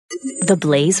the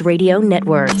Blaze Radio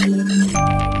Network.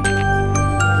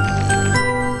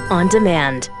 On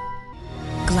demand.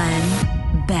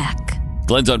 Glenn Beck.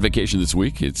 Glenn's on vacation this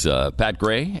week. It's Pat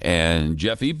Gray and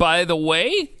Jeffy. By the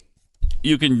way,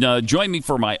 you can join me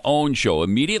for my own show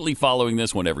immediately following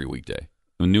this one every weekday,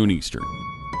 noon Eastern.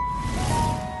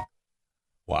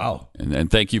 Wow.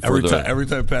 And thank you for every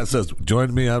time Pat says,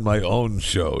 join me on my own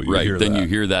show, you hear then that. you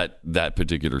hear that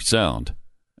particular sound.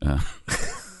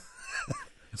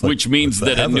 Which means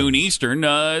that at noon Eastern,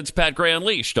 it's Pat Gray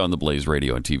Unleashed on the Blaze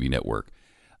Radio and TV network.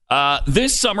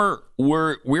 This summer,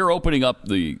 we're opening up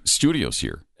the studios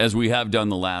here, as we have done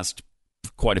the last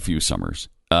quite a few summers,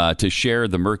 to share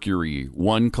the Mercury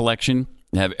One collection,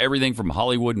 have everything from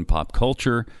Hollywood and pop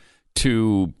culture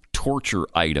to torture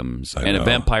items and a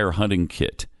vampire hunting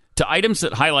kit, to items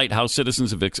that highlight how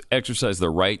citizens have exercised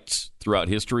their rights throughout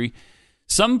history,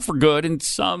 some for good and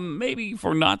some maybe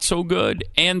for not so good.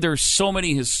 And there's so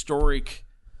many historic,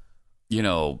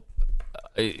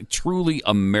 truly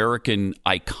American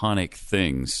iconic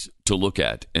things to look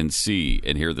at and see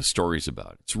and hear the stories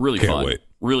about. It's really fun. Wait.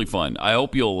 Really fun. I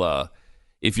hope you'll,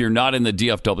 if you're not in the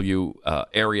DFW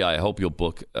area, I hope you'll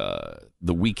book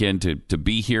the weekend to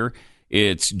be here.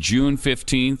 It's June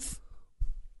 15th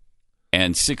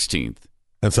and 16th.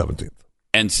 And 17th.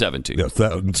 And 17th. Yes,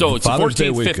 so it's the Father's 14th, Day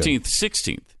weekend. 15th,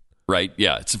 16th, right?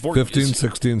 Yeah, it's the 15,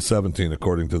 16, 17,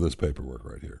 according to this paperwork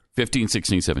right here. 15,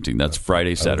 16, 17. That's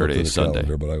Friday, Saturday, Sunday.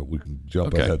 Calendar, but we can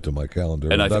jump ahead to my calendar.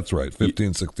 And that's right.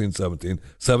 15, 16, 17.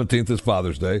 17th is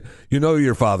Father's Day. You know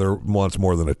your father wants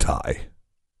more than a tie.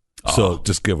 So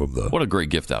just give him what a great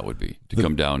gift that would be, to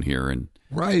come down here and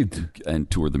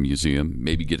tour the museum.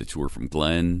 Maybe get a tour from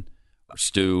Glenn or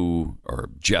Stu or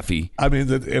Jeffy. I mean,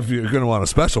 if you're going to want a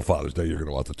special Father's Day, you're going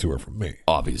to want the tour from me.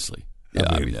 Obviously. Yeah,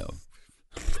 I mean,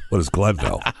 what does Glenn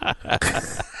know?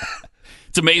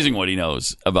 It's amazing what he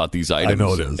knows about these items. I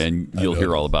know it is. And you'll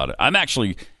hear all about it.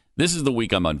 This is the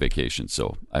week I'm on vacation,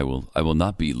 so I will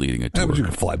not be leading a tour. But you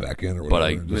can fly back in or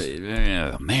whatever.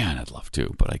 But man, I'd love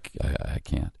to, but I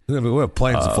can't. We have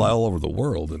planes that fly all over the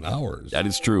world in hours. That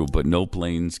is true, but no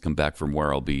planes come back from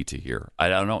where I'll be to here. I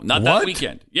don't know. Not that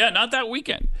weekend. Yeah, not that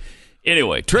weekend.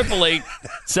 Anyway,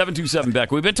 888-727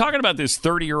 Beck. We've been talking about this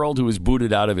 30-year-old who was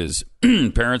booted out of his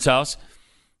parents' house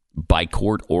by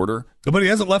court order. But he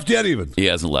hasn't left yet even. He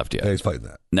hasn't left yet. Yeah, he's fighting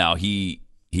that. Now, he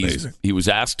was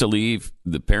asked to leave.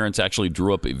 The parents actually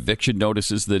drew up eviction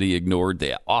notices that he ignored.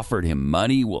 They offered him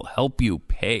money. We'll help you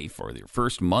pay for your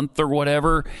first month or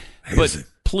whatever. But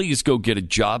please go get a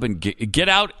job and get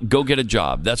out. Go get a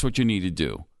job. That's what you need to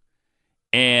do.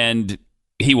 And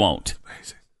he won't.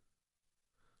 Amazing.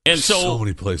 And so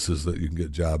many places that you can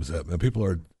get jobs at. Man, people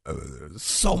are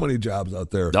so many jobs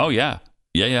out there. Oh yeah.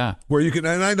 Where you can,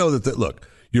 and I know that look,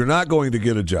 you're not going to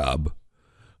get a job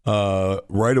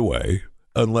right away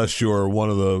unless you're one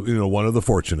of the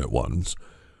fortunate ones,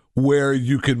 where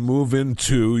you can move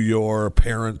into your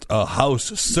parent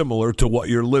house similar to what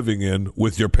you're living in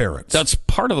with your parents. That's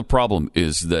part of the problem,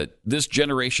 is that this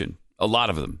generation, a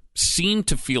lot of them, seem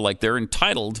to feel like they're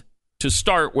entitled to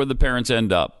start where the parents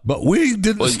end up. But we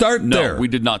didn't start there. No, we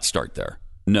did not start there.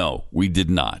 No, we did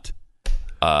not.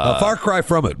 A far cry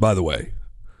from it, by the way.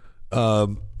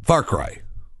 Far cry.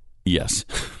 Yes.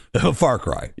 Far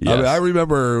cry. Yes. I mean, I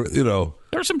remember,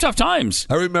 there were some tough times.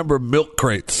 I remember milk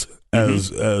crates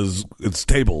as its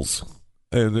tables,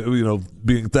 and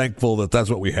being thankful that that's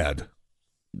what we had.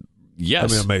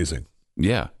 Yes. I mean, amazing.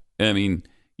 Yeah. I mean,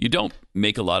 you don't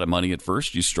make a lot of money at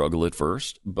first. You struggle at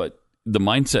first, but the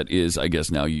mindset is, I guess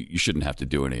now you shouldn't have to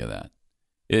do any of that.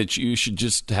 You should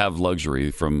just have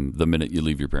luxury from the minute you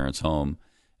leave your parents' home,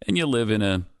 and you live in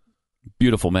a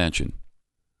beautiful mansion,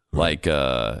 like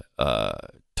Tom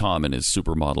and his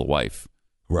supermodel wife.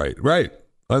 Right.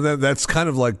 And then that's kind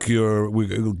of like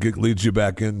leads you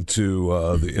back into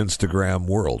the Instagram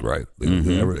world, right?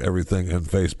 Mm-hmm. Everything, and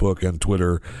Facebook and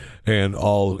Twitter and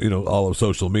all of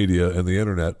social media and the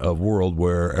internet of world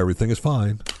where everything is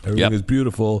fine, everything is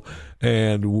beautiful,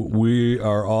 and we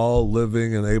are all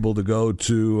living and able to go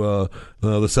to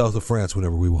the south of France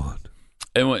whenever we want.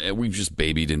 And we've just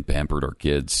babied and pampered our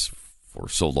kids for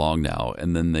so long now,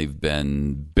 and then they've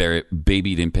been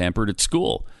babied and pampered at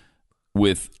school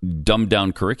with dumbed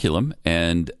down curriculum,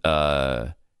 and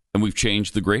we've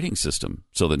changed the grading system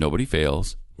so that nobody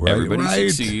fails, everybody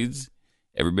succeeds,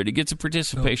 everybody gets a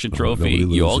participation trophy.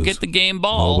 You all get the game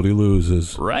ball. Nobody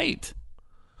loses. Right.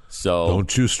 So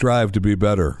don't you strive to be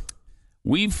better.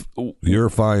 You're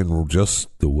fine just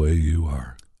the way you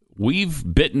are. We've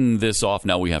bitten this off.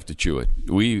 Now we have to chew it.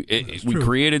 We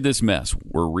created this mess.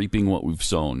 We're reaping what we've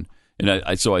sown.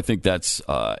 And so I think that's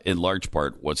in large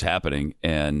part what's happening.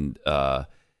 And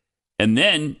And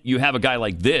then you have a guy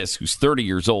like this who's 30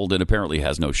 years old and apparently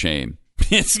has no shame.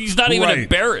 He's not even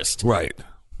embarrassed. Right.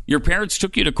 Your parents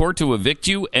took you to court to evict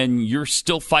you, and you're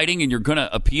still fighting, and you're going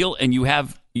to appeal, and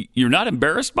you're not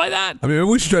embarrassed by that? I mean,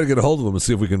 we should try to get a hold of him and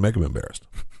see if we can make him embarrassed.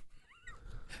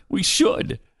 We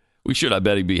should. I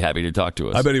bet he'd be happy to talk to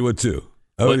us. I bet he would too.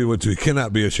 He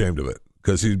cannot be ashamed of it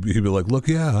because he'd be like, look,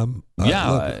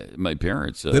 my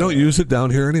parents. They don't use it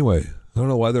down here anyway. I don't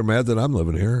know why they're mad that I'm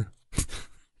living here.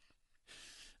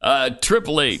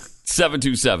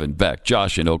 888-727 Beck,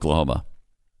 Josh in Oklahoma.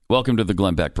 Welcome to the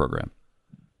Glenn Beck program.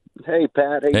 Hey,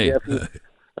 Pat. Hey, Jeffy.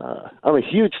 I'm a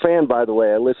huge fan, by the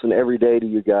way. I listen every day to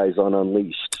you guys on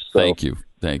Unleashed. So Thank you.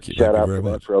 Shout out for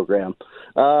that program.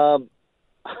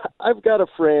 I've got a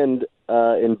friend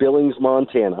in Billings,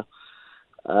 Montana.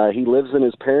 He lives in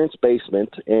his parents'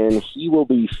 basement, and he will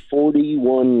be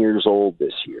 41 years old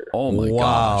this year. Oh, my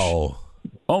gosh.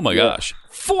 Oh, my gosh.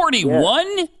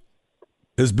 41? Yeah.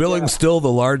 Is Billings still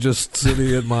the largest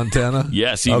city in Montana?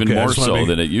 Yes, even more so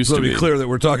than it used to be. To be clear that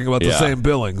we're talking about the same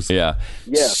Billings. Yeah.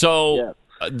 Yes. So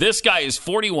this guy is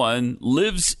 41,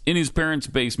 lives in his parents'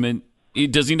 basement.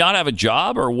 Does he not have a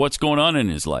job, or what's going on in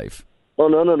his life? Oh,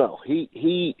 no.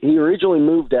 He originally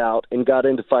moved out and got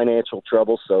into financial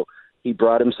trouble, so he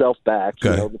brought himself back.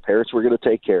 Okay. The parents were going to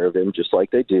take care of him just like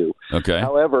they do. Okay.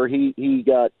 However, he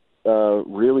got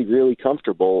really, really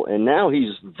comfortable, and now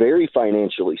he's very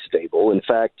financially stable. In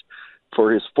fact,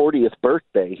 for his 40th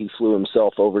birthday, he flew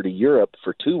himself over to Europe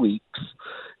for 2 weeks.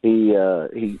 He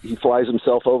flies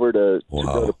himself over to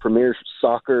go to premier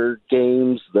soccer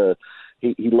games.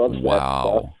 He loves that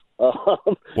stuff.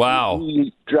 Wow.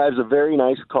 He drives a very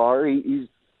nice car. He's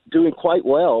doing quite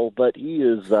well, but he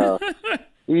is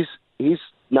he's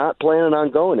not planning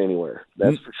on going anywhere.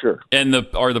 That's for sure. And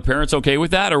are the parents okay with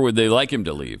that, or would they like him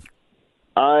to leave?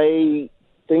 I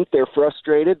think they're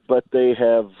frustrated, but they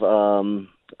have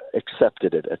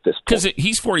accepted it at this point. Because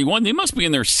he's 41, they must be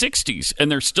in their 60s,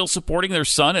 and they're still supporting their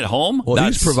son at home. Well,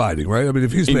 he's providing, right? I mean,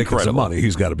 if he's making some money,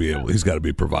 he's got to be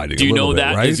providing. Do you know bit,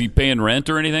 that? Right? Is he paying rent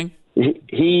or anything?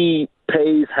 He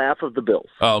pays half of the bills.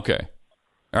 Oh, okay.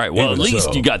 All right. Well, at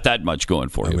least you got that much going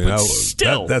for you. I mean, but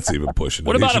still, that's even pushing.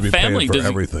 What about a family?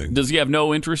 Does he have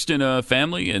no interest in a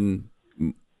family? And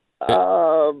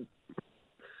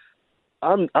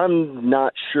I'm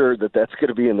not sure that's going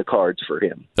to be in the cards for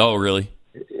him. Oh, really?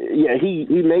 Yeah, he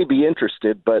may be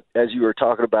interested, but as you were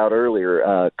talking about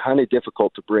earlier, kind of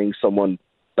difficult to bring someone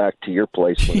back to your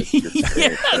place when it's your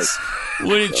yes,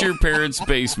 when it's your parents'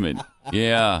 basement.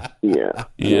 Yeah.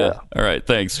 All right,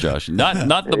 thanhanks, Josh.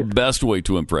 Not the best way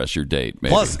to impress your date.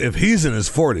 Maybe. Plus, if he's in his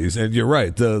 40s, and you're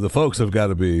right, the folks have got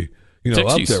to be 60s.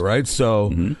 Up there, right?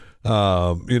 So. Mm-hmm.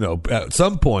 At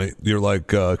some point you're like,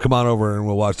 come on over and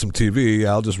we'll watch some TV.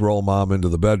 I'll just roll mom into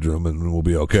the bedroom and we'll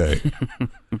be okay.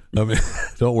 I mean,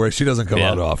 don't worry. She doesn't come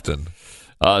out often.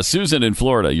 Susan in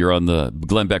Florida, you're on the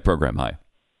Glenn Beck program. Hi.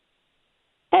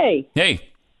 Hey.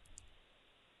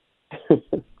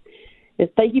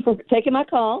 Thank you for taking my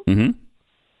call. Mm-hmm.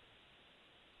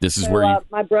 This is where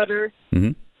my brother.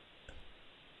 Mm-hmm.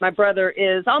 My brother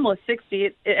is almost 60.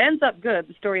 It ends up good.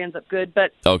 The story ends up good.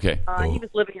 But okay. He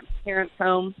was living at his parents'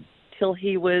 home till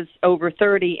he was over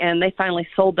 30, and they finally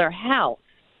sold their house.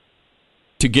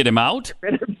 To get him out?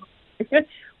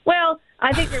 Well,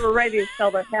 I think they were ready to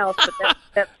sell their house, but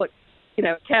that's what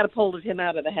catapulted him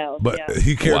out of the house. But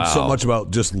he cared so much about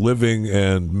just living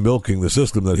and milking the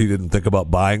system that he didn't think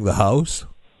about buying the house?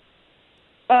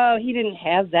 Oh, he didn't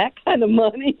have that kind of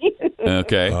money.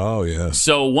 Okay. Oh, yeah.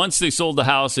 So once they sold the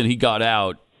house and he got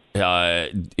out,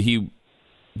 he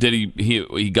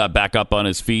got back up on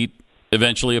his feet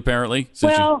eventually, apparently?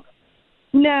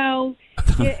 No.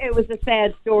 It was a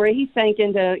sad story. He sank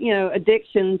into,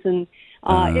 addictions, and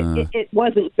it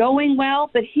wasn't going well,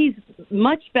 but he's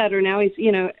much better now. He's,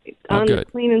 on a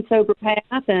clean and sober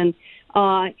path, and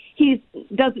he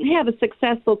doesn't have a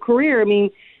successful career. I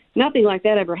mean, nothing like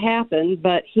that ever happened,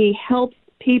 but he helps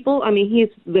people. I mean, he's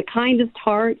the kindest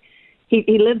heart.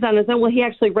 He lives on his own. Well, he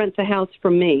actually rents a house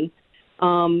from me.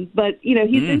 But,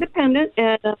 he's independent,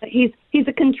 and he's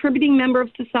a contributing member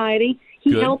of society.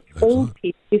 He helps old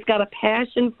people. He's got a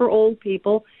passion for old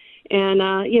people. And,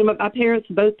 my parents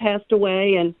both passed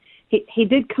away, and he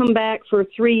did come back for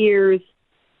 3 years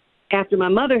after my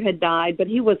mother had died, but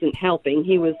he wasn't helping.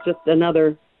 He was just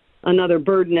another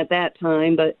burden at that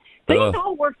time, but things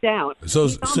all worked out. So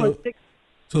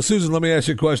Susan, let me ask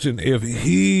you a question. If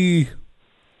he,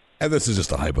 and this is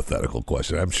just a hypothetical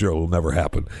question, I'm sure it will never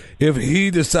happen. If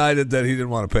he decided that he didn't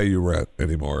want to pay you rent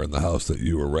anymore in the house that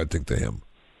you were renting to him,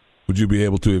 would you be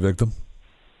able to evict him?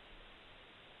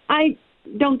 I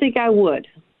don't think I would.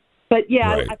 But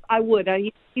yeah, Right. I would.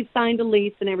 He signed a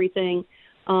lease and everything.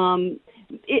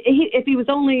 If he was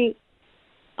only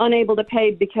unable to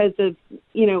pay because of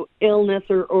illness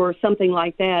or something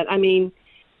like that, I mean,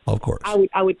 of course,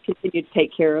 I would continue to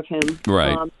take care of him.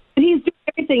 Right. But he's doing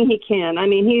everything he can. I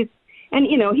mean, he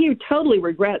totally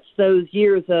regrets those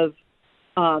years of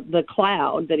the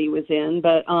cloud that he was in.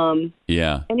 But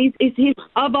yeah, and he's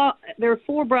of all, there are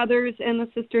 4 brothers and a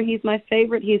sister. He's my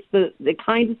favorite. He's the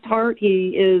kindest heart.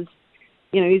 He is.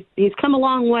 He's come a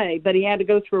long way, but he had to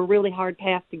go through a really hard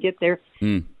path to get there.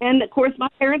 And, of course, my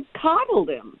parents coddled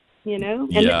him, And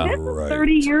Yeah, this was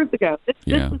 30 years ago. This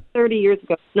was 30 years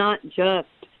ago. It's not just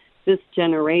this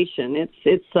generation.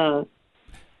 It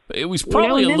was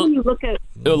probably a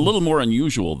little more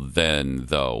unusual then,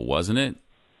 though, wasn't it?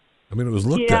 I mean, it was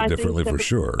looked at differently for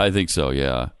sure. I think so,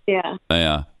 yeah. Yeah.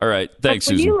 Yeah. All right. Thanks,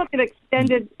 when Susan. you look at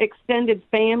extended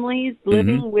families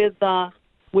living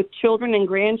with children and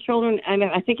grandchildren,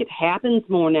 I think it happens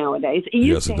more nowadays. It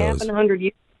used to happen 100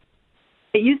 years.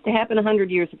 It used to happen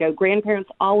 100 years ago. Grandparents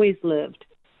always lived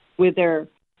with their,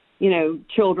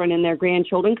 children and their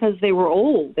grandchildren because they were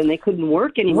old and they couldn't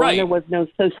work anymore. Right. There was no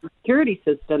social security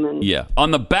system. And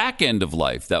on the back end of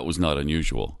life, that was not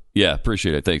unusual. Yeah,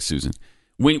 appreciate it. Thanks, Susan.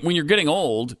 When you're getting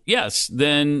old, yes,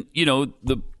 then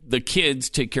the kids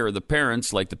take care of the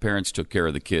parents like the parents took care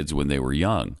of the kids when they were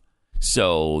young.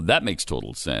 So that makes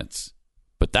total sense.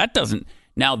 But that is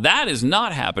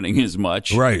not happening as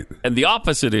much. Right. And the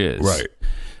opposite is. Right.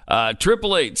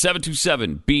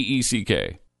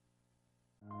 888-727-BECK.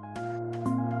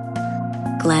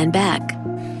 Glenn Beck.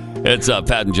 It's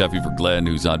Pat and Jeffy for Glenn,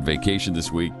 who's on vacation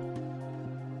this week.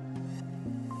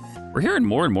 We're hearing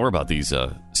more and more about these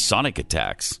sonic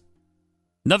attacks.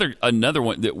 Another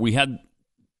one that we had.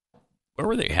 Where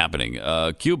were they happening?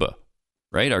 Cuba.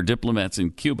 Right, our diplomats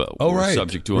in Cuba were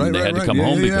subject to them. Right, they had to come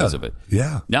home because of it.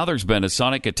 Yeah. Now there's been a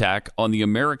sonic attack on the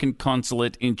American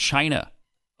consulate in China,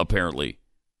 apparently,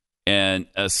 and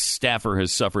a staffer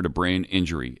has suffered a brain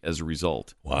injury as a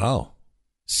result. Wow.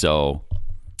 So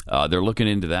they're looking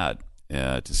into that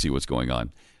to see what's going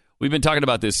on. We've been talking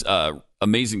about this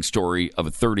amazing story of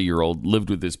a 30-year-old lived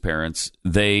with his parents.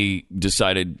 They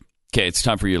decided, okay, it's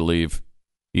time for you to leave.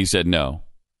 He said no.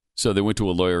 So they went to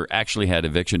a lawyer, actually had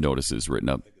eviction notices written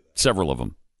up, several of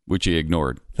them, which he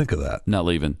ignored. Think of that. Not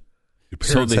leaving. Your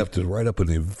parents have to write up an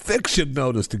eviction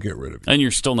notice to get rid of you. And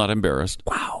you're still not embarrassed.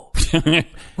 Wow.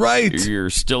 Right. You're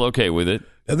still okay with it.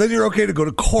 And then you're okay to go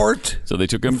to court. So they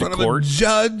took him to court. Of a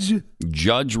judge.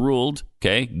 Judge ruled,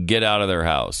 okay, get out of their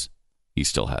house. He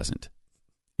still hasn't.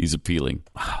 He's appealing.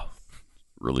 Wow.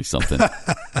 Really something.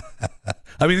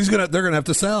 I mean, they're going to have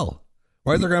to sell.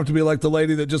 Right? They're going to have to be like the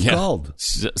lady that just called.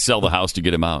 Sell the house to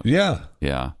get him out. Yeah.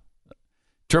 Yeah.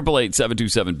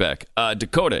 888-727-BECK.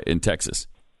 Dakota in Texas.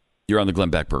 You're on the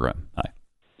Glenn Beck program. Hi.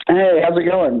 Hey, how's it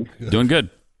going? Doing good.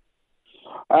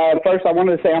 First, I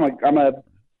wanted to say I'm a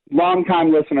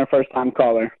long-time listener, first-time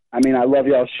caller. I mean, I love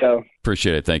y'all's show.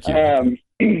 Appreciate it. Thank you.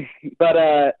 But,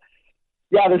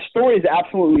 yeah, the story is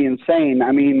absolutely insane.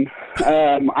 I mean,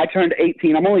 I turned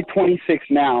 18. I'm only 26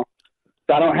 now.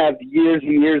 I don't have years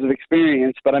and years of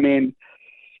experience, but I mean,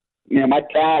 my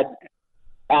dad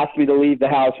asked me to leave the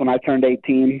house when I turned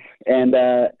 18, and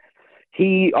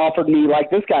he offered me,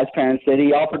 like this guy's parents did,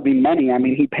 he offered me money. I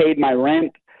mean, he paid my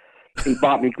rent, he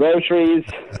bought me groceries,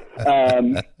 all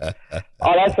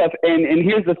that stuff. And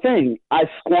here's the thing, I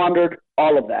squandered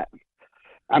all of that.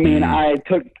 I mean, I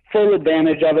took full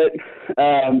advantage of it,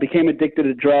 became addicted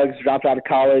to drugs, dropped out of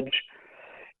college,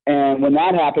 and when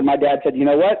that happened, my dad said, you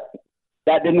know what?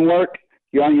 That didn't work.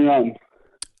 You're on your own.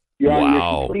 You're on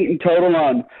your complete and total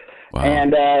own. Wow.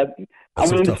 And I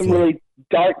went into some really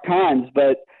dark times,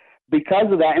 but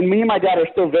because of that, and me and my dad are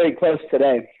still very close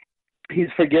today. He's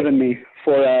forgiven me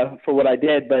for what I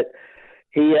did, but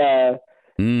he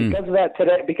because of that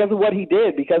today, because of what he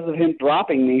did, because of him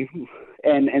dropping me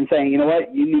and saying, you know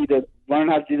what, you need to learn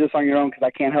how to do this on your own because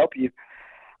I can't help you.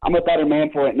 I'm a better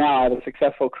man for it now. I have a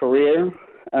successful career.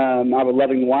 I have a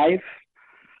loving wife.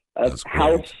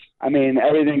 House. I mean,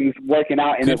 everything's working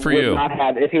out, and Good for you. Not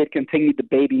have if he had continued to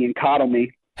baby and coddle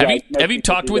me. Have you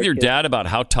talked with your dad about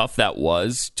how tough that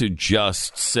was to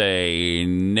just say,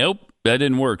 nope, that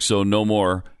didn't work, so no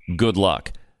more. Good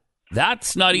luck.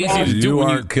 That's not easy to do. You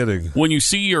aren't kidding. When you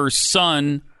see your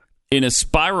son in a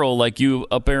spiral like you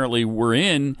apparently were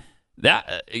in,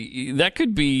 that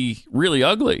could be really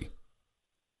ugly.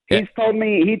 He told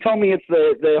me it's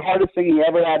the hardest thing he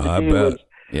ever had to do was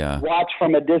watch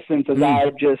from a distance as I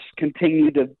just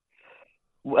continued to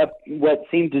what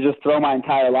seemed to just throw my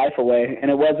entire life away.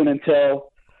 And it wasn't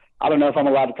until, I don't know if I'm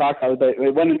allowed to talk about it, but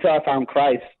it wasn't until I found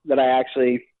Christ that I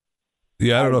actually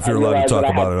Yeah, I don't know if you're allowed to talk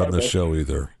about it on this purpose. show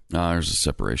either. There's a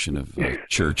separation of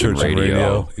church and and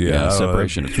radio. Yeah,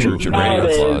 separation of church and radio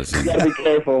Nowadays, clause you gotta be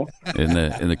careful.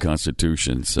 in the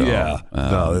Constitution. So,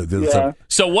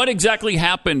 So what exactly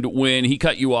happened when he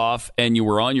cut you off and you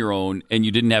were on your own and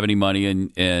you didn't have any money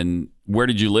and where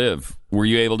did you live? Were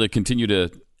you able to continue to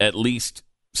at least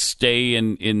stay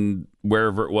in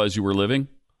wherever it was you were living?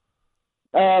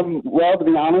 Well, to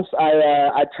be honest,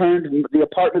 I turned the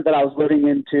apartment that I was living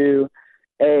into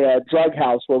a drug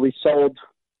house where we sold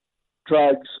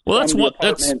drugs. Well,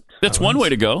 that's one way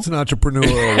to go. It's an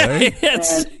entrepreneurial way.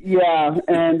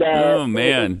 Oh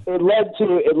man, it led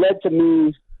to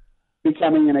me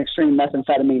becoming an extreme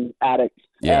methamphetamine addict.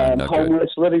 Yeah,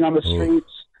 homeless, living on the streets.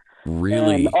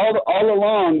 Really? And all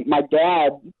along, my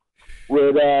dad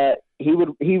would he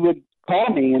would call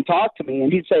me and talk to me,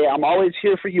 and he'd say, "I'm always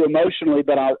here for you emotionally,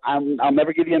 but I'll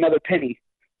never give you another penny.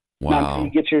 Wow. Not until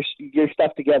you get your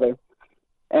stuff together."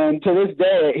 And to this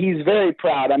day, he's very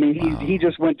proud. I mean, he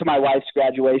just went to my wife's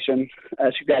graduation.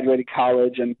 She graduated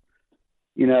college, and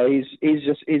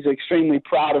he's extremely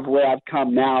proud of where I've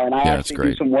come now. And I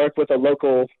actually do some work with a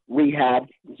local rehab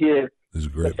here. He's a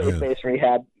great man. Faith-based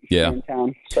rehab here in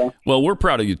town. So. Well, we're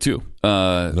proud of you too.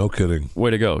 No kidding.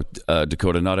 Way to go,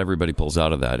 Dakota. Not everybody pulls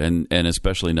out of that, and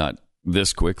especially not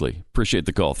this quickly. Appreciate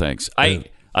the call. Thanks.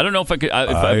 I don't know if if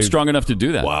I'm strong enough to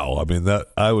do that. Wow. I mean,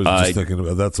 I was just thinking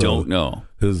about that. Don't know.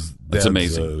 His dad's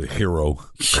amazing. A hero.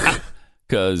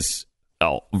 Because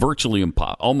virtually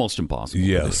almost impossible.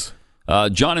 Yes.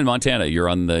 John in Montana, you're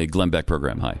on the Glenn Beck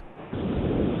program. Hi.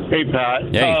 Hey, Pat.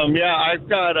 Hey. I've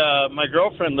got my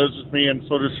girlfriend lives with me, and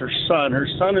so does her son. Her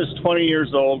son is 20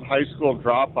 years old, high school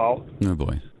dropout. Oh,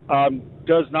 boy.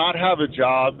 Does not have a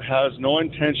job, has no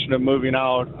intention of moving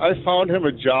out. I found him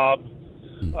a job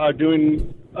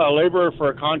doing labor for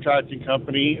a contracting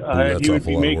company. He would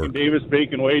be making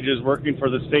Davis-Bacon wages, working for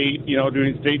the state,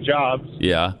 doing state jobs.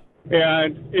 Yeah.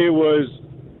 And it was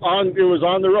on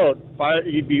the road.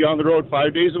 He'd be on the road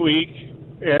 5 days a week,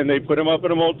 and they put him up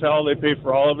in a motel. They pay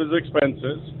for all of his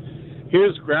expenses.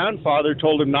 His grandfather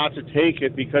told him not to take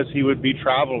it because he would be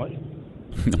traveling.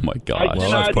 Oh, my gosh. I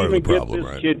cannot even get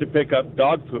this kid to pick up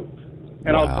dog poop.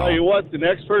 And I'll tell you what, the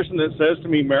next person that says to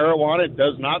me marijuana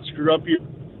does not screw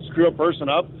a person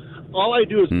up, all I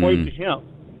do is point to him.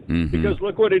 Mm-hmm. Because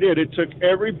look what it did. It took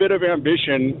every bit of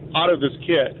ambition out of this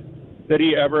kid that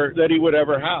he would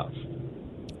ever have.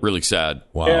 Really sad.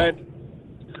 Wow. And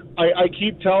I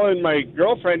keep telling my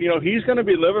girlfriend, he's going to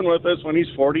be living with us when he's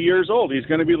 40 years old. He's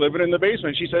going to be living in the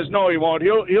basement. She says, no, he won't.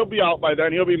 He'll be out by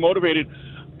then. He'll be motivated.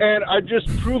 And I just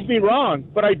proved me wrong.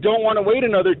 But I don't want to wait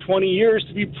another 20 years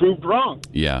to be proved wrong.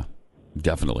 Yeah,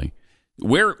 definitely.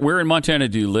 Where in Montana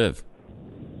do you live?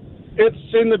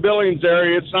 It's in the Billings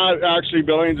area. It's not actually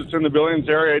Billings. It's in the Billings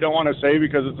area. I don't want to say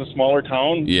because it's a smaller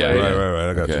town. Yeah, right.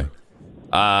 I got you.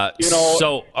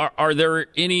 So are there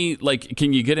any,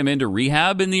 can you get him into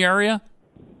rehab in the area?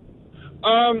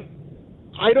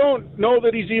 I don't know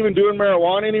that he's even doing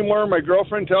marijuana anymore. My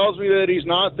girlfriend tells me that he's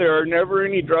not. There are never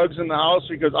any drugs in the house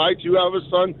because I, too, have a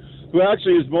son who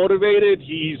actually is motivated.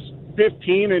 He's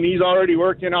 15, and he's already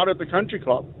working out at the country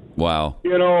club. Wow.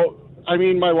 My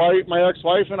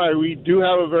ex-wife and I, we do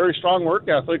have a very strong work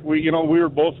ethic. We were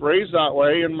both raised that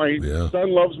way, and my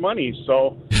son loves money,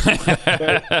 so.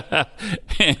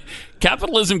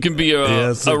 Capitalism can be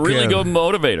a really good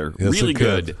motivator. Yes, really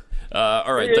good.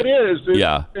 All right. It is.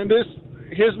 Yeah. And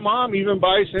his mom even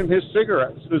buys him his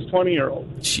cigarettes, this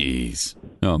 20-year-old. Jeez.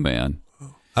 Oh, man.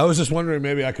 I was just wondering,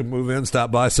 maybe I could move in, stop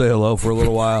by, say hello for a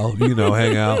little while,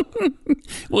 hang out.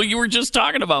 Well, you were just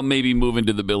talking about maybe moving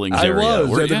to the Billings area. I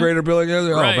was at the greater Billings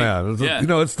area. Right. Oh, man.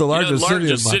 It's the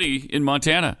largest city in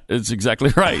Montana. It's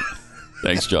exactly right.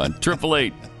 Thanks, John.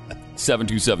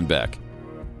 888-727-BECK.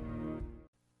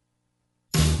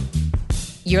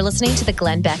 You're listening to the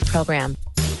Glenn Beck program.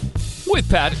 With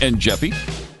Pat and Jeffy.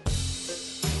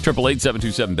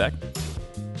 888-727-BECK.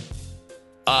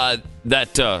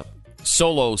 That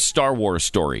solo Star Wars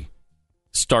story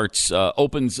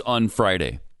opens on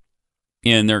Friday.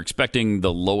 And they're expecting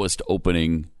the lowest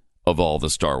opening of all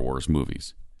the Star Wars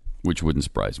movies, which wouldn't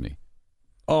surprise me.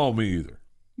 Oh, me either.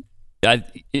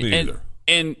 Me either.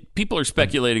 And people are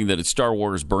speculating that it's Star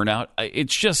Wars burnout.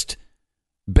 It's just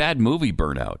bad movie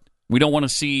burnout. We don't want to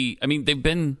see... they've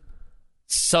been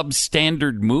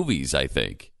substandard movies, I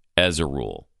think, as a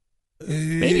rule.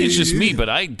 Maybe it's just me, but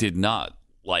I did not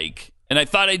like... And I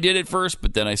thought I did at first,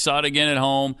 but then I saw it again at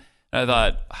home, and I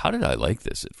thought, how did I like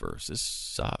this at first? This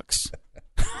sucks.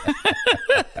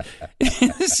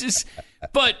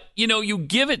 But, you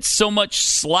give it so much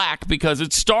slack because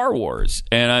it's Star Wars,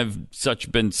 and I've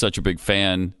been such a big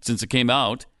fan since it came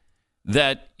out.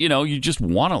 that, you just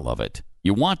want to love it.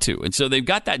 You want to. And so they've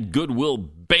got that goodwill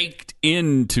baked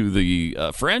into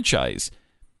the franchise.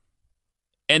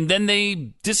 And then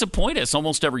they disappoint us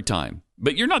almost every time.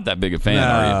 But you're not that big a fan,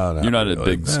 are you? You're not a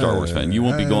big Star Wars fan. You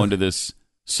won't be going to this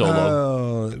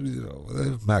solo?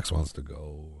 Max wants to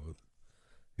go.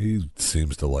 He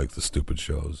seems to like the stupid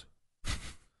shows.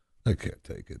 I can't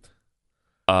take it.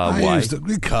 Why?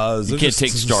 Because you can't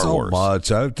take Star Wars.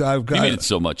 Much. I've got. You mean it's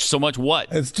so much? So much what?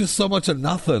 It's just so much of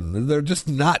nothing. They're just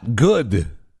not good.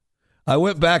 I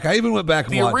even went back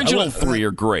and the watched. Original three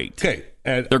are great. Okay.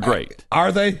 And they're great.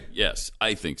 Are they? Yes,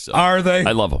 I think so. Are they?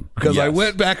 I love them. Because I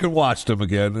went back and watched them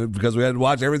again because we had to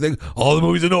watch everything, all the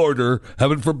movies in order.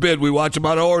 Heaven forbid we watch them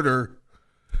out of order.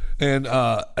 And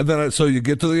then so you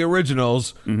get to the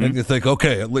originals and you think,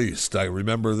 okay, at least I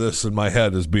remember this in my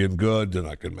head as being good and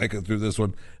I can make it through this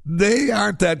one. They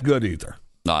aren't that good either.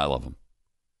 No, I love them.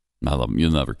 I love them. You'll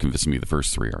never convince me the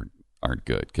first three aren't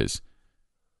good because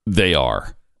they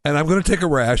are. And I'm going to take a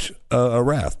wrath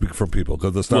from people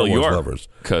because the Star Wars lovers.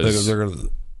 Because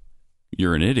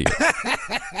you're an idiot.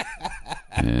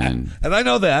 and I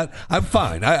know that. I'm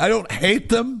fine. I don't hate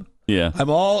them. Yeah. I'm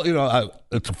all,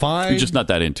 it's fine. You're just not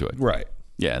that into it. Right.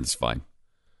 Yeah, it's fine.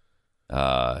 You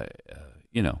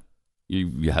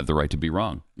have the right to be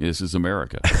wrong. This is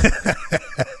America.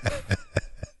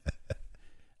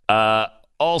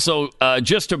 Also,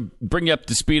 just to bring you up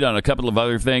to speed on a couple of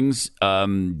other things,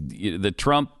 Donald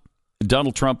Trump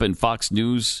and Fox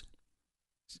News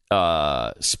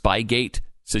Spygate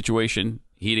situation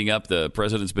heating up. The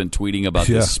president's been tweeting about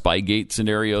this Spygate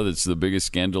scenario. That's the biggest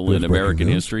scandal in American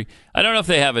history. I don't know if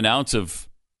they have an ounce of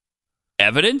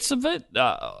evidence of it,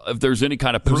 if there's any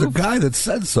kind of proof. There's a guy that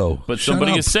said so. But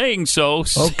somebody is saying so.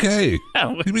 Okay.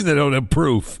 What do you mean they don't have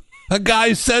proof? A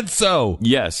guy said so.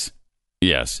 Yes.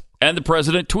 And the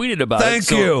president tweeted about it.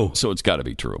 Thank you. So it's got to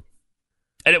be true.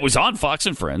 And it was on Fox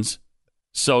and Friends.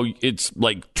 So it's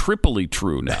like triply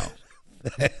true now.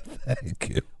 Thank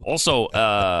you. Also,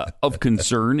 of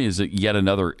concern is yet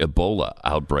another Ebola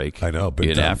outbreak. I know,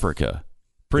 in Africa.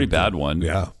 Pretty bad one.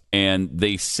 Yeah. And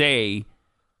they say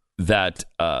that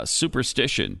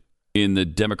superstition in the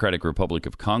Democratic Republic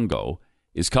of Congo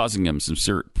is causing them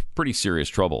some pretty serious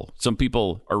trouble. Some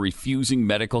people are refusing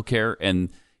medical care, and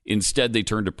instead they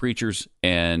turn to preachers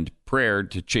and prayer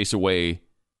to chase away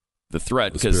the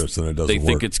threat because they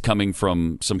think it's coming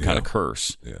from some kind of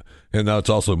curse. Yeah, and now it's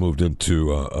also moved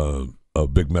into a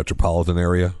big metropolitan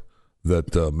area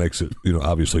that makes it,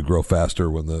 obviously grow faster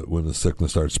when the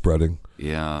sickness starts spreading.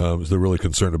 Yeah, so they're really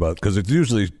concerned about because it's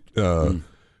usually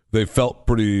they felt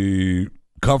pretty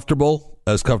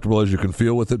as comfortable as you can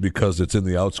feel with it because it's in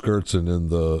the outskirts and in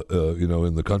the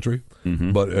in the country.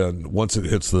 Mm-hmm. But once it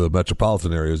hits the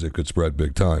metropolitan areas, it could spread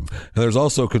big time. And there's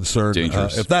also concern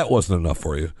if that wasn't enough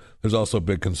for you. There's also a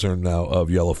big concern now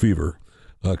of yellow fever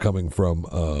coming from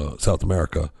South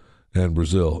America and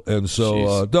Brazil. And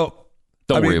so don't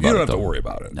worry about it. You don't have to worry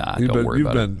about it. Nah, don't worry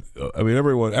about it.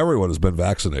 Everyone has been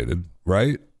vaccinated,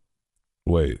 right?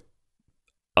 Wait.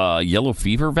 Yellow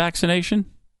fever vaccination?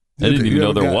 I didn't even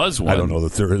know there was one. I don't know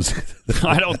that there is.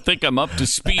 I don't think I'm up to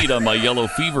speed on my yellow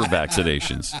fever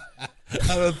vaccinations.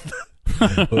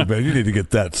 Oh, man, you need to get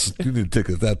that. You need to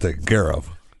get that taken care of.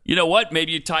 You know what?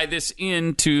 Maybe you tie this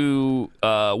into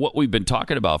what we've been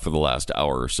talking about for the last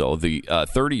hour or so. The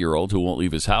 30-year-old who won't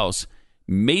leave his house.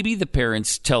 Maybe the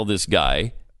parents tell this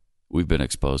guy, "We've been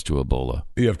exposed to Ebola.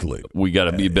 You have to leave.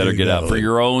 You better get out for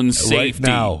your own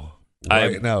safety."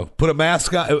 Right now, put a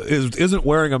mask on. Isn't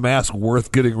wearing a mask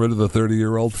worth getting rid of the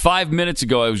 30-year-old? 5 minutes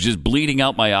ago, I was just bleeding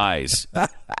out my eyes.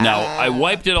 Now, I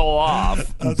wiped it all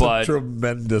off. That's a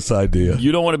tremendous idea.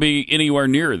 You don't want to be anywhere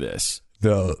near this.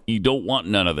 No. You don't want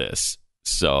none of this.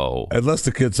 So, unless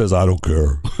the kid says, "I don't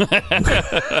care."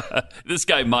 This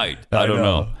guy might. I don't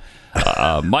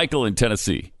know. Michael in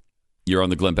Tennessee, you're on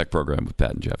the Glenn Beck program with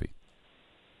Pat and Jeffy.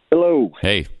 Hello.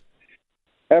 Hey.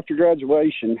 After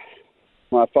graduation,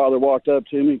 my father walked up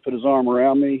to me, put his arm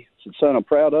around me, said, "Son, I'm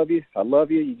proud of you. I love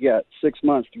you. You got 6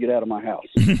 months to get out of my house."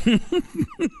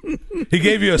 He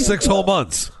gave you 6 whole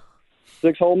months.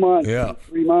 6 whole months. Yeah. In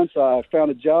 3 months, I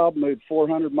found a job, moved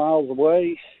 400 miles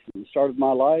away, and started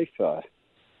my life. When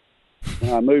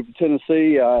I moved to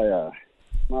Tennessee,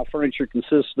 my furniture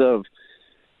consists of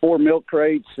 4 milk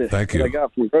crates that I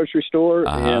got from a grocery store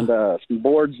and some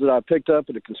boards that I picked up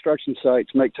at a construction site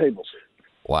to make tables.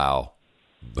 Wow.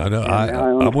 I know.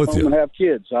 I'm with you. And have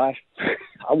kids. I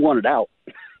wanted out.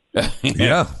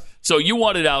 Yeah. So you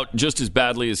wanted out just as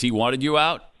badly as he wanted you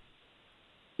out?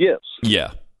 Yes.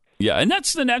 Yeah. Yeah, and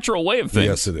that's the natural way of things.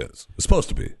 Yes, it is. It's supposed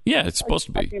to be. Yeah, it's supposed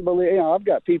to be. I can't believe, I've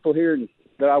got people here in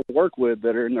that I work with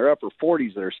that are in their upper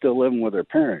 40s that are still living with their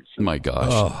parents. My gosh.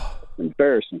 Oh.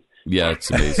 Embarrassing. Yeah, it's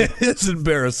amazing. It's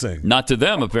embarrassing. Not to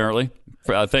them, apparently.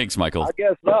 Thanks, Michael. I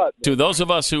guess not. To those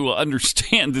of us who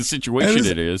understand the situation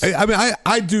it is. I mean,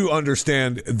 I do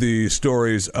understand the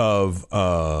stories of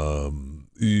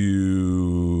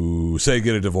you say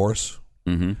get a divorce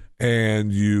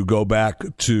and you go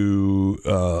back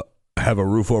to have a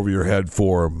roof over your head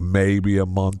for maybe a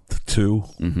month, two,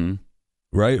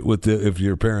 right? If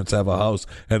your parents have a house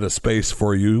and a space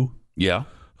for you, yeah,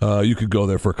 you could go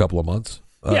there for a couple of months.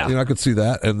 I could see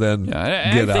that, and then get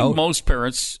out. I think most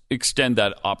parents extend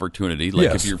that opportunity.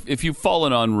 Like if you've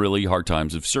fallen on really hard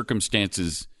times, if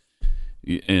circumstances,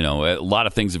 a lot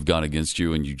of things have gone against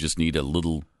you, and you just need a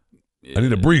little. I need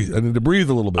to breathe. I need to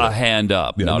breathe a little bit. A hand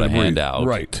up, not a hand out.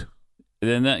 Right.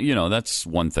 Then that's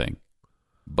one thing.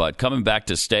 But coming back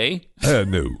to stay?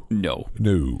 No.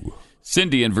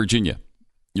 Cindy in Virginia,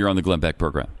 you're on the Glenn Beck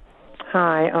program.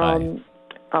 Hi.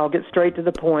 I'll get straight to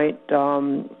the point.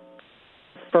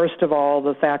 First of all,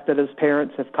 the fact that his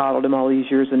parents have coddled him all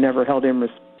these years and never held him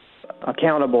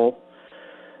accountable,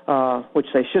 which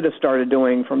they should have started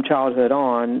doing from childhood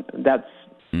on, that's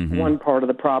one part of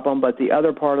the problem. But the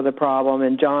other part of the problem,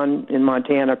 and John in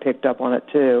Montana picked up on it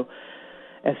too,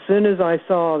 as soon as I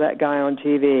saw that guy on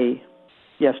TV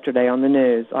yesterday on the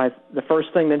news, the first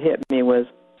thing that hit me was,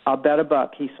 I'll bet a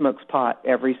buck he smokes pot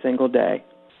every single day.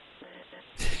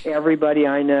 Everybody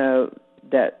I know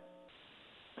that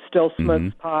still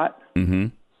smokes pot,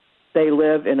 they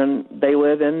live in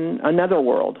another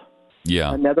world.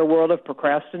 Yeah. Another world of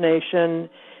procrastination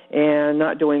and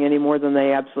not doing any more than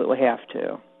they absolutely have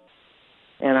to.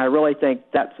 And I really think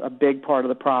that's a big part of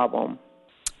the problem.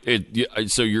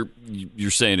 So you're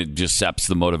saying it just saps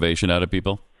the motivation out of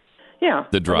people? Yeah.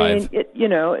 The drive. I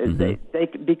mean, they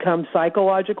become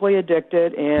psychologically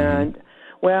addicted and,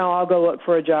 I'll go look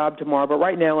for a job tomorrow, but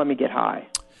right now let me get high.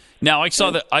 Now, I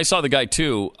saw the guy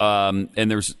too, and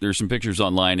there's some pictures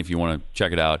online if you want to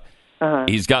check it out.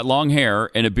 He's got long hair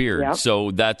and a beard,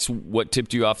 so that's what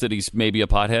tipped you off that he's maybe a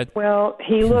pothead? Well,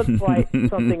 he looks like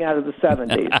something out of the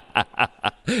 70s.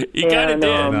 He kind of did.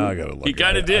 I gotta look. He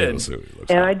kind of did.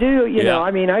 And I do,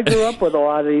 I mean, I grew up with a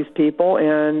lot of these people,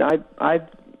 and I've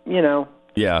seen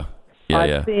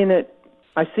it.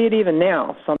 I see it even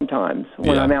now sometimes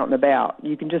when I'm out and about.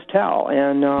 You can just tell,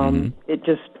 and it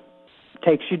just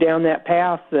takes you down that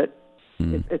path that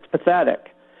it's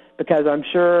pathetic, because I'm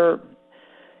sure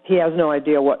he has no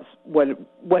idea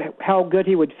how good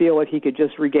he would feel if he could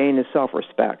just regain his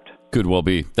self-respect. Could well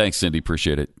be. Thanks, Cindy.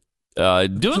 Appreciate it.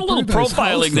 Doing a little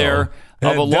profiling there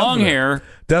of a long hair.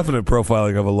 Definite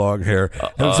profiling of a long hair.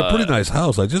 And it's a pretty nice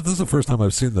house. This is the first time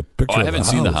I've seen the picture. I haven't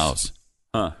seen the house.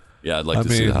 Huh? Yeah, I'd like to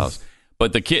see the house.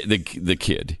 But the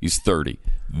kid, he's 30.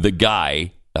 The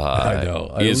guy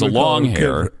is a long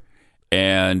hair.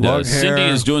 And Cindy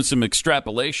is doing some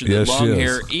extrapolation that long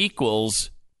hair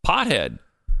equals pothead,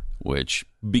 which,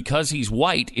 because he's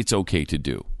white, it's okay to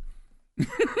do.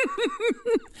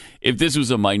 If this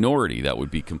was a minority, that would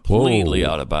be completely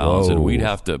out of bounds, and we'd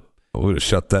have to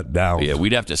shut that down. Yeah,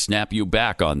 we'd have to snap you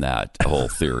back on that whole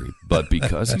theory. But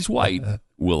because he's white,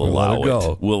 we'll allow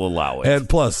it. We'll allow it. And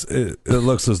plus, it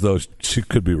looks as though she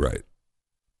could be right.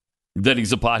 That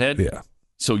he's a pothead? Yeah.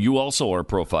 So you also are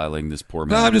profiling this poor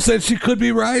man. No, I'm just saying she could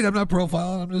be right. I'm not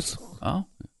profiling. I'm just...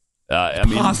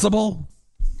 possible.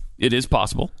 It is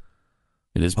possible.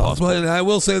 It is possible. And I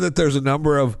will say that there's a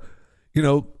number of,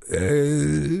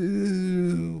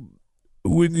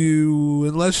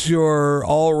 unless you're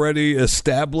already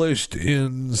established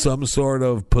in some sort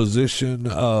of position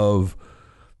of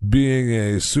being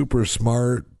a super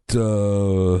smart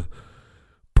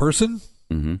person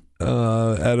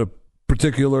at a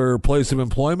particular place of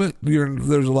employment,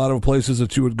 there's a lot of places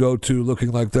that you would go to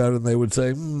looking like that, and they would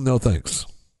say, no thanks.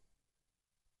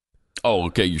 Oh,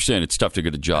 okay. You're saying it's tough to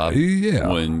get a job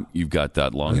when you've got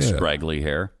that long, scraggly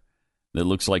hair that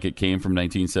looks like it came from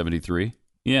 1973?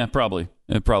 Yeah, probably.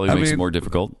 It probably makes it more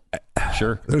difficult.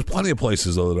 Sure. There's plenty of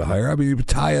places, though, to hire. I mean, you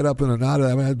tie it up in a knot.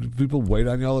 I mean, people wait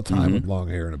on you all the time with long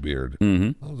hair and a beard.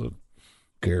 Who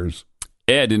cares?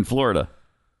 Ed in Florida,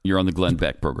 you're on the Glenn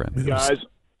Beck program.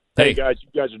 Hey, guys, you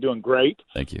guys are doing great.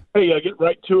 Thank you. Hey, I get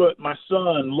right to it. My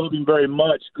son, love him very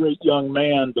much, great young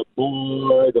man, but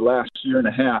boy, the last year and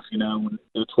a half, when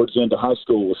towards the end of high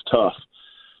school was tough.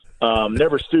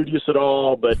 Never studious at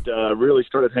all, but really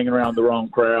started hanging around the wrong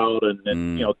crowd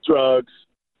and drugs,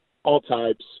 all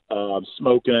types,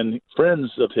 smoking.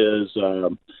 Friends of his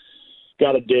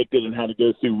got addicted and had to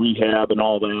go through rehab and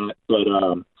all that. But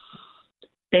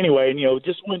anyway, and,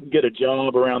 just went and get a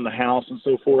job around the house and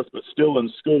so forth, but still in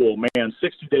school. Man,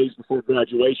 60 days before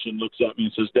graduation, looks at me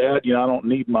and says, Dad, I don't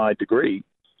need my degree.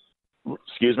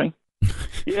 Excuse me?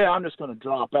 Yeah, I'm just going to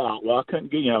drop out. Well, I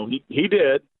couldn't get, he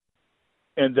did.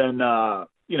 And then,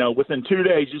 within 2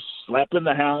 days, just slept in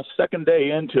the house. Second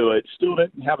day into it, still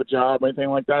didn't have a job or anything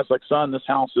like that. It's like, son, this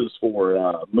house is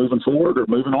for moving forward or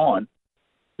moving on.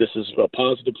 This is a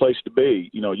positive place to be.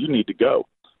 You need to go.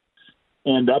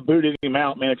 And I booted him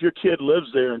out, man. If your kid lives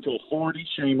there until 40,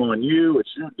 shame on you. It's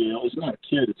your deal. It's not a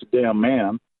kid. It's a damn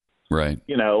man. Right.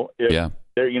 The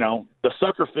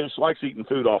sucker fish likes eating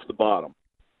food off the bottom.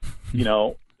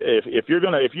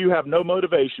 If you have no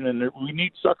motivation, and we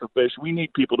need sucker fish, we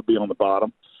need people to be on the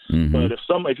bottom. Mm-hmm. But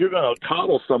if you're going to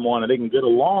coddle someone and they can get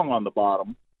along on the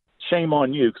bottom, shame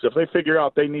on you. Because if they figure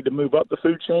out they need to move up the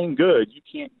food chain, good. You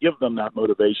can't give them that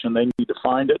motivation. They need to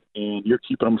find it, and you're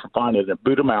keeping them from finding it, and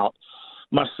boot them out.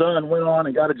 My son went on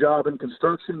and got a job in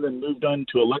construction, then moved on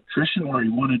to electrician where he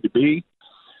wanted to be.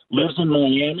 Lives in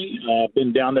Miami.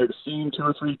 Been down there to see him 2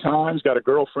 or 3 times. Got a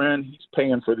girlfriend. He's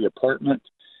paying for the apartment.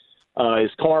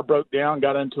 His car broke down,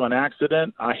 got into an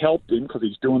accident. I helped him because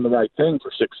he's doing the right thing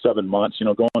for 6-7 months,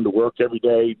 going to work every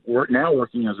day, now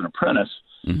working as an apprentice.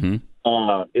 Mm-hmm.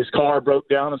 His car broke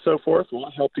down and so forth. Well,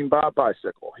 I helped him buy a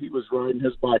bicycle. He was riding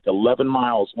his bike 11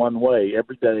 miles one way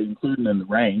every day, including in the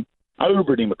rain. I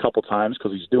Ubered him a couple times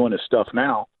because he's doing his stuff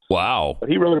now. Wow. But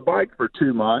he rode a bike for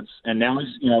 2 months, and now he's,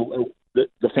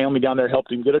 the family down there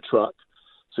helped him get a truck.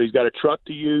 So he's got a truck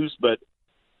to use, but,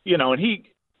 and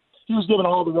he was given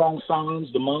all the wrong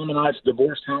signs. The mom and I's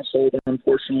divorced household,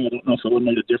 unfortunately. I don't know if it would have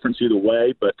made a difference either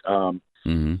way, but, I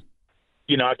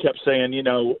kept saying,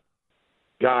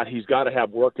 God, he's got to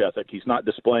have work ethic. He's not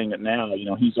displaying it now.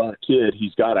 He's our kid.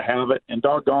 He's got to have it. And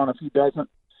doggone if he doesn't,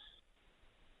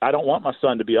 I want my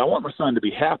son to be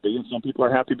happy, and some people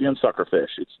are happy being suckerfish.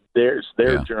 It's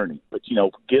their journey. But,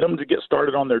 get them to get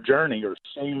started on their journey, or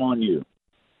shame on you.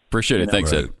 Appreciate it.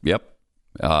 Thanks, Ed. Yep.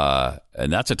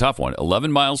 And that's a tough one.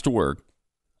 11 miles to work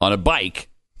on a bike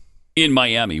in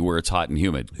Miami where it's hot and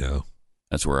humid. Yeah.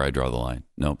 That's where I draw the line.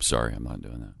 Nope, sorry, I'm not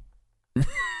doing that.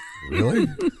 Really?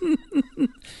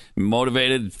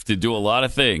 Motivated to do a lot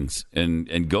of things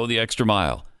and go the extra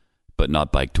mile, but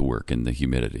not bike to work in the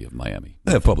humidity of Miami.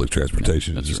 They have public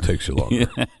transportation. It just takes you longer.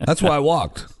 That's why I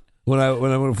walked. When I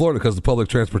went to Florida, because the public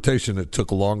transportation, it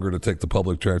took longer to take the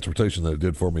public transportation than it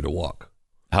did for me to walk.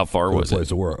 How far was it? Place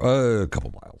of work, a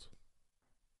couple miles.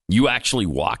 You actually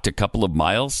walked a couple of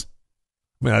miles?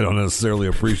 I mean, I don't necessarily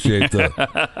appreciate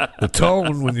the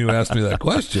tone when you ask me that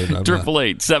question.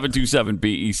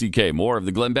 888-727-BECK. More of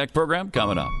the Glenn Beck program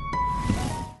coming up.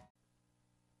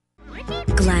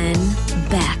 Glenn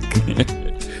Beck.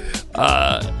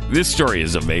 This story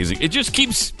is amazing. It just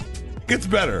gets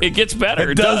better. It gets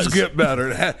better. It does get better.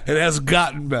 It has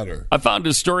gotten better. I found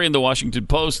a story in the Washington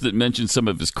Post that mentioned some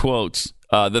of his quotes.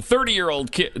 The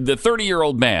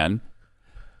 30-year-old man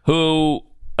who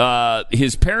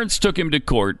his parents took him to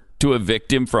court to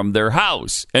evict him from their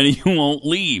house, and he won't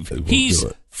leave. He's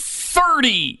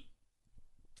 30.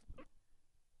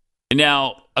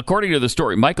 Now, according to the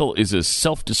story, Michael is a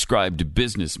self-described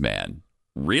businessman.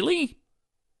 Really?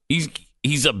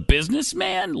 He's a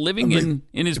businessman living in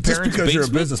his parents' basement? Just because you're a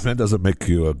businessman doesn't make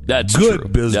you a good true.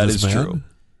 businessman. That is true.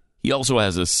 He also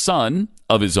has a son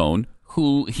of his own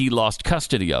who he lost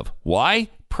custody of. Why?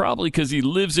 Probably because he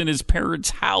lives in his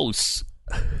parents' house.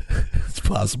 It's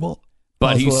possible.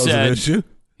 But he said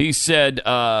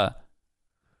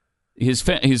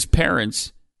his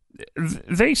parents,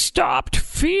 they stopped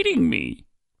feeding me,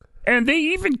 and they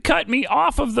even cut me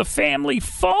off of the family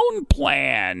phone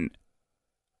plan.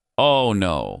 Oh,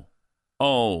 no.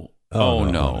 Oh,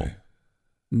 no. Honey.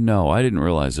 No, I didn't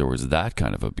realize there was that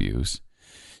kind of abuse.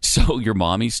 So your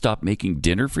mommy stopped making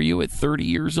dinner for you at 30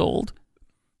 years old?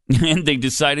 And they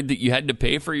decided that you had to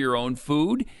pay for your own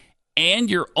food and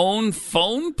your own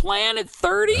phone plan at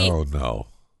 30? Oh, no.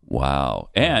 Wow.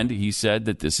 And he said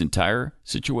that this entire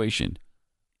situation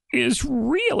is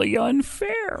really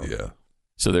unfair. Yeah.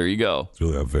 So there you go. It's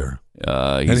really unfair.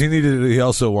 And he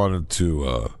also wanted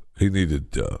to, he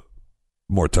needed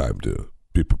more time to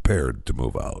be prepared to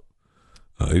move out.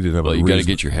 He didn't have you got to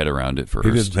get your head around it first.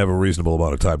 He didn't have a reasonable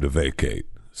amount of time to vacate.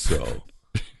 So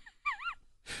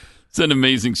it's an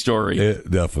amazing story.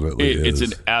 It definitely is.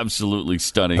 It's an absolutely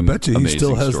stunning. I bet you he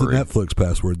still has story. the Netflix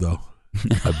password, though.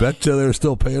 I bet you they're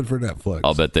still paying for Netflix.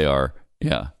 I'll bet they are.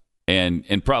 Yeah,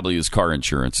 and probably his car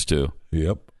insurance too.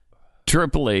 Yep.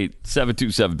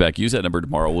 888-727-BECK. Use that number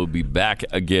tomorrow. We'll be back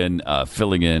again,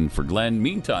 filling in for Glenn.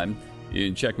 Meantime, you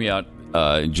can check me out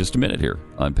in just a minute here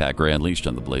on Pat Gray Unleashed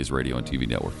on the Blaze Radio and TV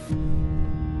Network.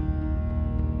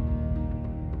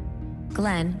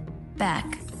 Glenn Beck.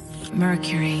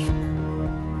 Mercury.